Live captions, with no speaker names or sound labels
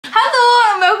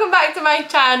welcome back to my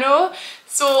channel.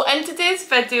 So in today's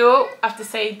video I've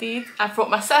decided I've brought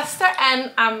my sister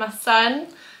in and my son.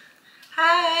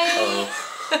 Hi.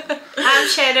 Hello. I'm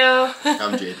Cheryl.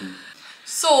 I'm Jaden.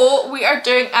 So we are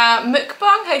doing a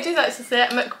mukbang. How do you actually say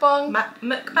it? Mukbang?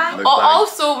 Mukbang.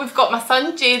 Also we've got my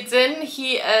son Jaden.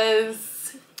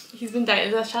 He's been down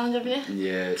to this challenge, haven't you?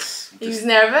 Yes. He's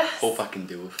nervous. Hope I can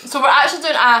deal with it. So we're actually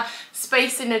doing a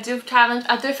spicy noodle challenge.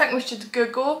 I do think we should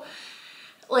Google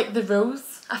like the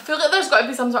rules. I feel like there's got to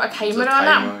be some sort of timer on it.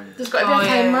 Yeah. There's got to be a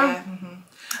timer. Yeah.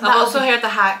 I've also heard the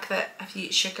hack that if you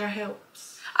eat sugar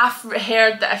helps. I've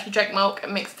heard that if you drink milk it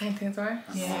makes 10 things worse.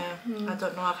 Yeah, I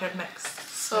don't know, I've heard mixed.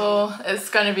 So it's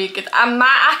gonna be good.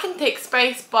 I can take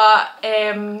spice, but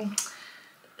I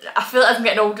feel like as I'm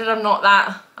getting older I'm not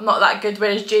that good,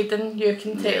 whereas Jaden, you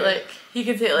can take he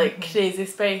can take like crazy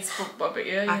spice. What about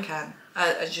you? I can.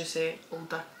 As you say,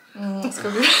 older. It's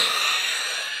gonna be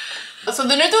So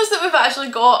the noodles that we've actually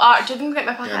got are, Jaden, get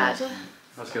my packet actually.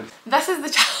 That's good. This is the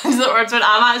challenge that we're doing.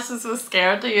 I'm actually so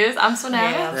scared to use. I'm so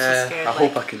nervous. Yeah, I'm so scared. I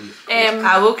hope I can.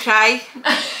 I will cry.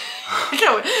 I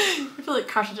feel like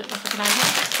crashing it in a fucking eye.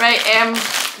 Right,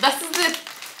 this is the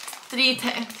three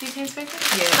times spicy?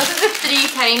 Yeah. This is the 3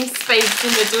 times spicy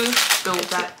noodles.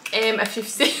 Bullshit. If you've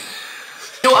seen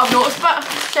you know what I've noticed about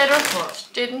Cheddar? What?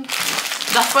 Jaden?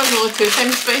 This one's only 2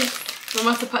 times spicy. We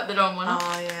must have put the wrong one.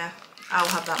 Oh yeah. I'll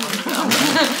have that one.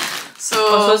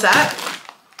 So What's that?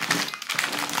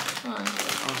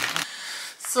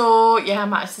 So yeah,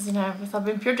 I'm actually so nervous. I've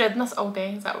been pure dreading this all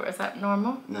day. Is that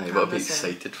normal? No, you've got to be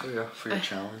excited for your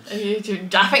challenge. I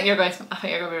think you're going to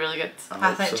be really good.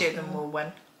 I think Jaden will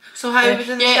win. So how are we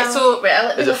doing the challenge? So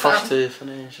wait, is it first to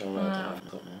finish or I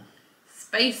don't know.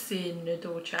 Spicy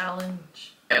noodle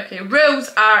challenge. Okay, rules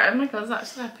are, oh my god, is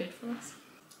actually I paid for this.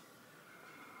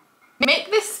 Make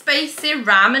the spicy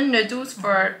ramen noodles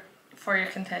for your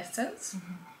contestants.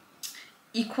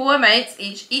 Equal amounts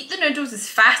each. Eat the noodles as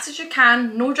fast as you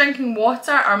can. No drinking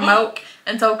water or milk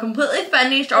until completely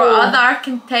finished or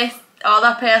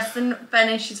other person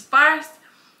finishes first.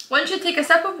 Once you take a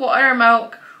sip of water or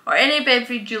milk or any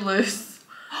beverage you lose.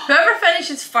 Whoever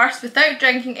finishes first without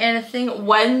drinking anything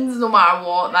wins no matter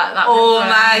what. Oh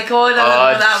my god,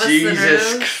 I didn't know that was Jesus the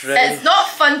rules. Christ. It's not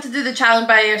fun to do the challenge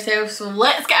by yourself, so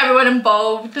let's get everyone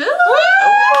involved. 3,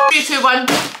 2, 1.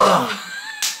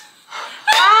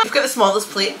 You've got the smallest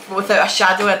plate without a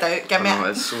shadow of doubt. Give me it.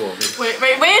 It's so obvious. Wait,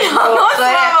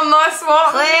 I'm not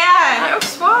swap. Claire!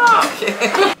 Swap.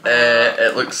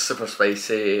 It looks super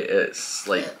spicy. It's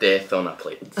like death on a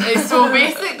plate. So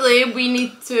basically we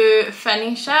need to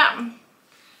finish it.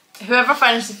 Whoever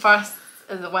finishes first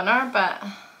is the winner, but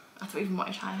I don't even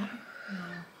want to try it.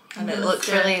 And it looks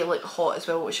really like hot as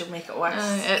well, which will make it worse.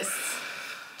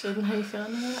 Jaden, how are you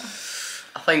feeling about it?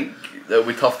 I think it'll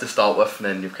be tough to start with and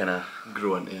then you kind of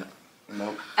grow into it.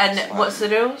 And what's the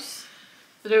rules?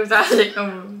 The rules are like,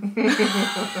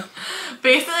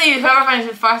 basically whoever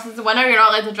finishes first is the winner. You're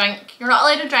not allowed to drink. You're not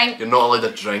allowed to drink. You're not allowed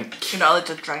to drink. You're not allowed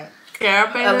to drink.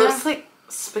 Yeah, it looks like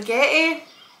spaghetti.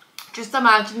 Just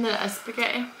imagine that it is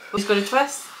spaghetti. Who's going to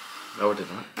twist? I would do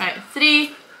that. Right,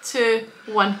 3, 2,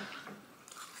 1.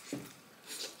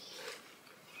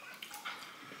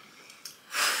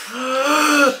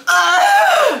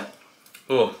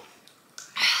 Oh.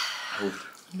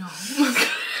 No.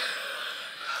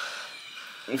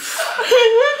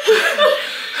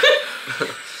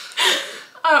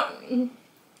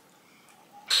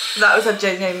 That was a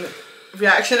genuine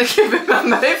reaction I gave in my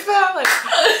mouth there. Like,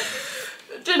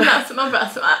 Didn't that's my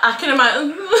breath. I can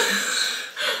imagine.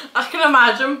 I can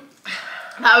imagine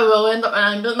that we will end up in an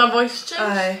ambulance. My voice changed.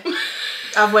 aye.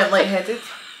 I went lightheaded.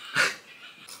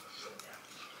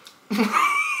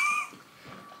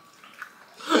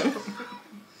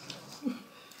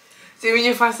 See, when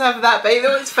you first have that bite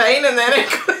though, it's fine, and then it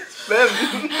goes boom.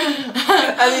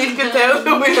 And you can tell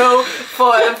that we all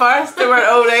fought at first, they were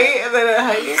alright, and then it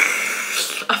hit you.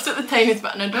 I took the tiniest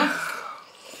bit of noodle.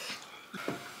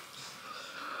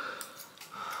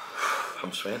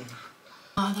 I'm sweating.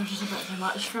 Oh, there's just a bit too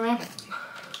much for me.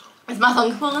 Is my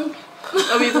tongue pulling?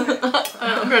 Oh, you don't? I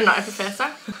don't know, you're not a professor.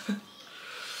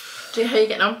 Jay, how are you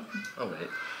getting on? Alright.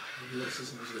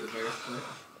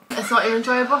 It's not even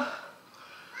enjoyable.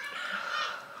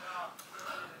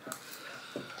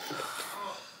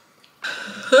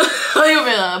 You'll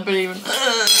be like, breathing.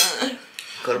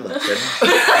 Got him on the chin.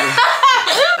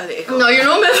 I need to go. No, you're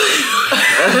not moving.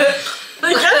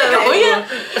 Like, go, yeah.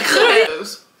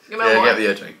 Give me Yeah, get me a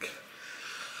drink.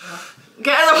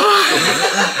 Get in the water.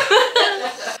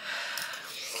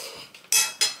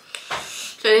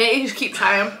 So you just keep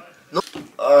trying. No.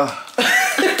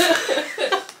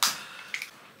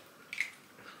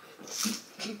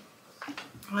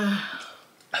 Yeah,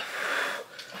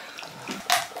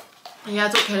 I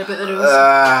don't care about the rules.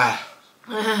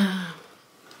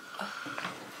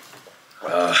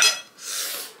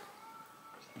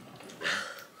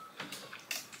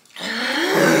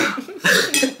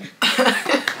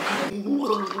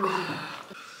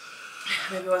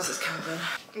 Maybe once it's calmed down.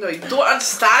 No, you don't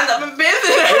understand. I'm in bed.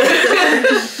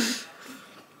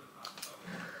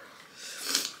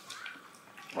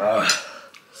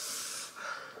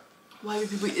 Why would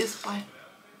people eat this? Why?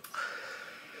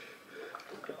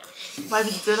 Why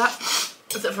would you do that?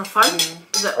 Is it for fun? Is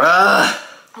it? Can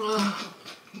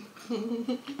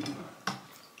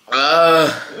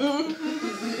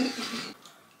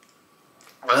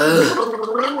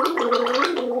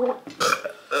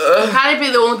I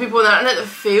be the only people on the internet that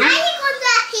fail?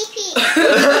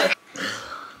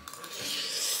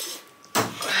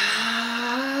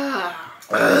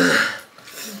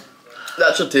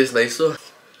 That should taste nice though.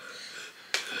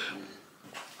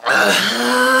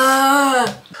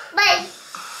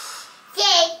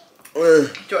 Do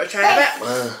you want to try a bit?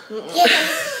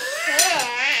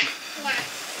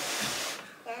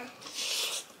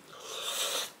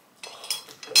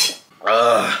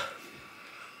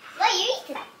 What are you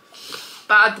eating?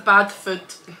 Bad food.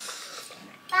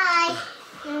 Bye.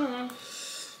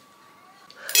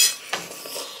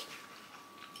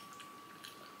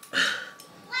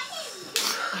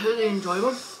 I really enjoy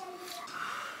them.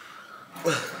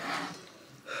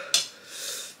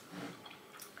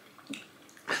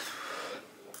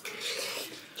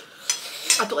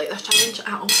 I don't like this challenge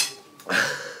at all.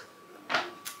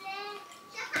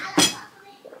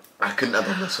 I couldn't have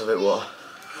done this without water.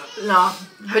 Nah,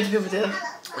 how do people do that?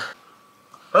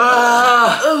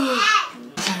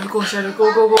 Shadow,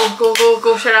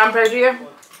 go, Shadow, I'm proud of you.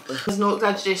 There's no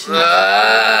exaggeration.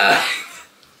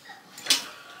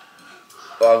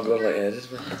 Oh, I'm going like edges,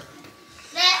 man.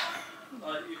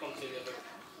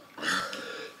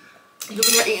 When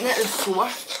you're eating it, it's sore.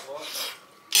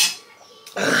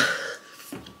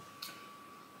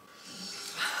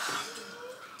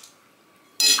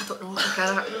 I don't know what to kind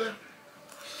of happening.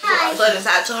 It's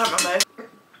actually hurt my mouth.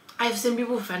 I've seen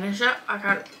people finish it. I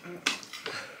can't.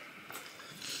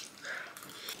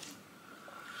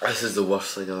 This is the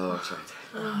worst thing I've ever tried.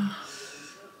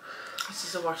 This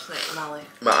is the worst night of my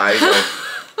life. My eyes are...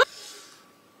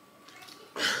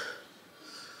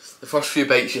 The first few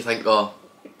bites you think, oh,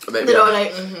 it might be,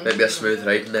 might be a smooth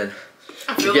ride, and then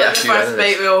I feel like the first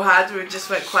bite we all had, we just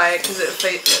went quiet because it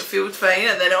felt fine,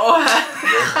 and then it all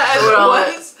happened at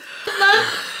once.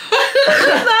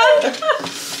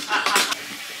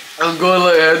 I'm going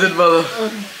like headed, mother.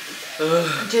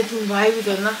 Jaden, why are we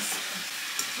doing this?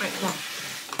 Right,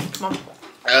 come on.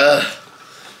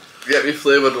 Get me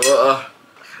flavoured water.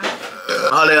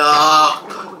 Hurry up!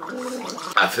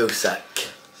 I feel sick.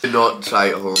 Do not try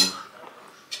at home.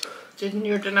 Jaden,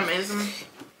 you're doing amazing.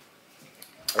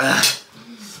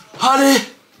 Hurry!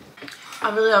 I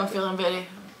really am feeling very...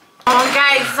 Oh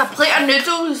guys, it's a plate of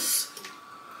noodles!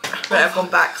 Right, I've gone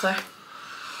back, Claire.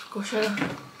 Go, Sharon.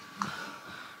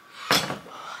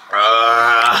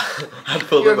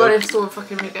 You're going to so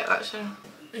fucking make it that, Sharon.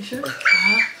 Are you sure?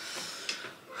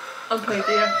 I'm proud of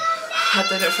you. I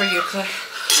did it for you, Claire.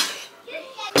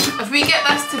 If we get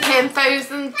this to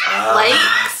 10,000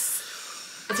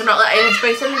 likes, if we're not let any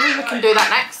spice in, we can do that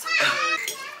next.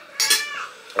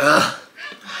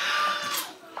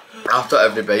 After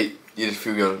every bite, you just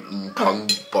feel your tongue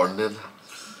burning.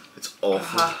 It's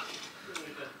awful.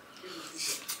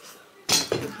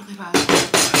 Really bad.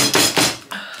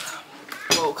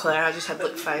 Whoa, Claire, I just had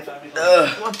like 5.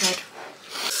 One bread.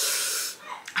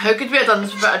 How could we have done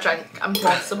this without a drink?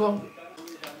 Impossible.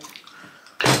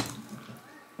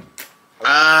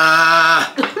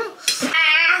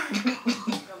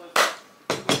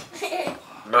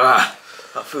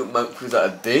 I feel milk was at a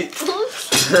date.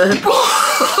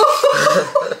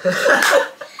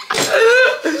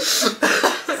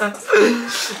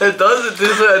 It does, it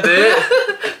tastes like a date.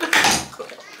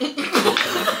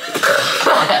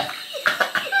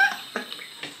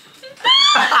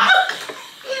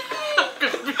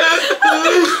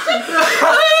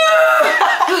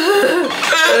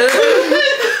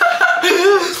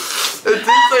 It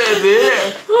tastes like a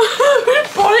date.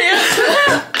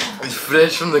 It's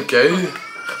fresh from the cow.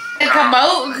 It's a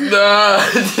milk. Nah,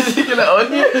 did you get it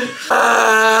on you?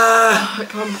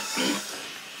 Come on.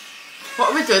 What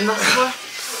are we doing this for?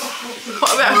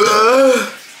 What are we...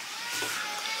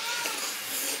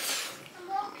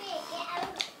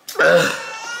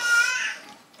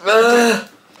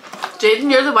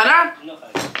 Jaden, you're the winner.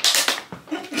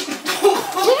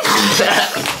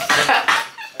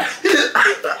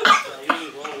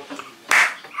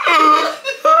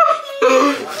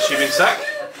 sick.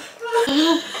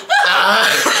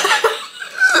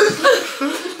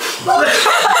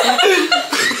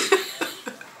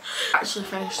 Actually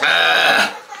finished.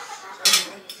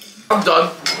 I'm done.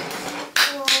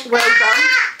 Well done.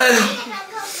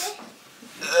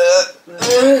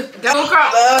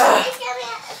 Yogurt.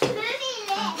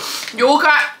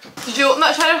 Yogurt. Did you open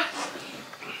that, Shadow?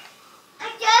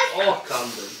 Oh, calm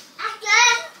down.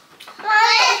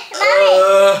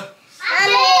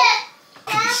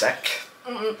 I'm sick. I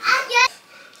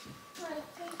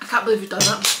can't believe you've done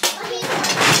that.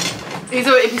 He's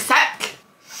about to be sick.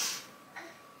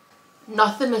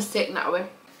 Nothing is taking it away.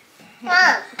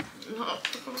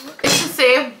 It's to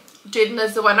say Jaden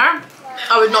is the winner.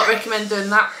 I would not recommend doing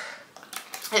that.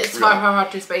 It's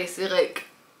far too spicy. Like,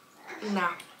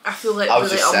 nah. I feel like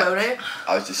really unwell.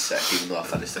 I was just sick even though I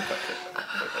finished it quickly.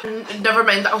 Never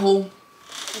mind that whole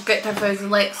get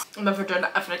 10,000 likes. I'm never doing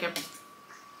it ever again.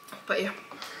 But yeah.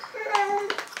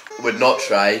 Would not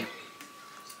try.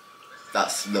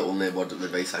 That's the only word of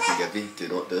advice I can give you. Do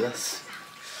not do this.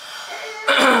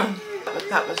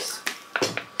 That was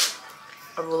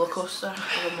a roller coaster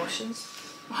of emotions.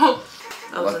 I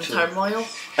was in turmoil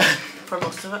for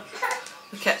most of it.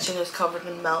 The kitchen is covered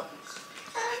in milk.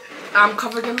 I'm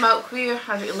covered in milk with you.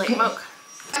 I don't like milk.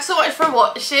 Thanks so much for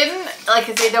watching. Like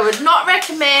I said, I would not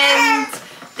recommend.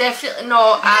 Definitely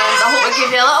not. And I hope I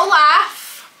gave you a little laugh.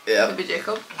 Yeah. Maybe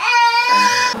Jacob.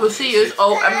 We'll see you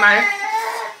all in my.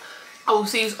 I will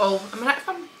see you all in my next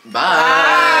one. Bye.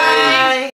 Bye.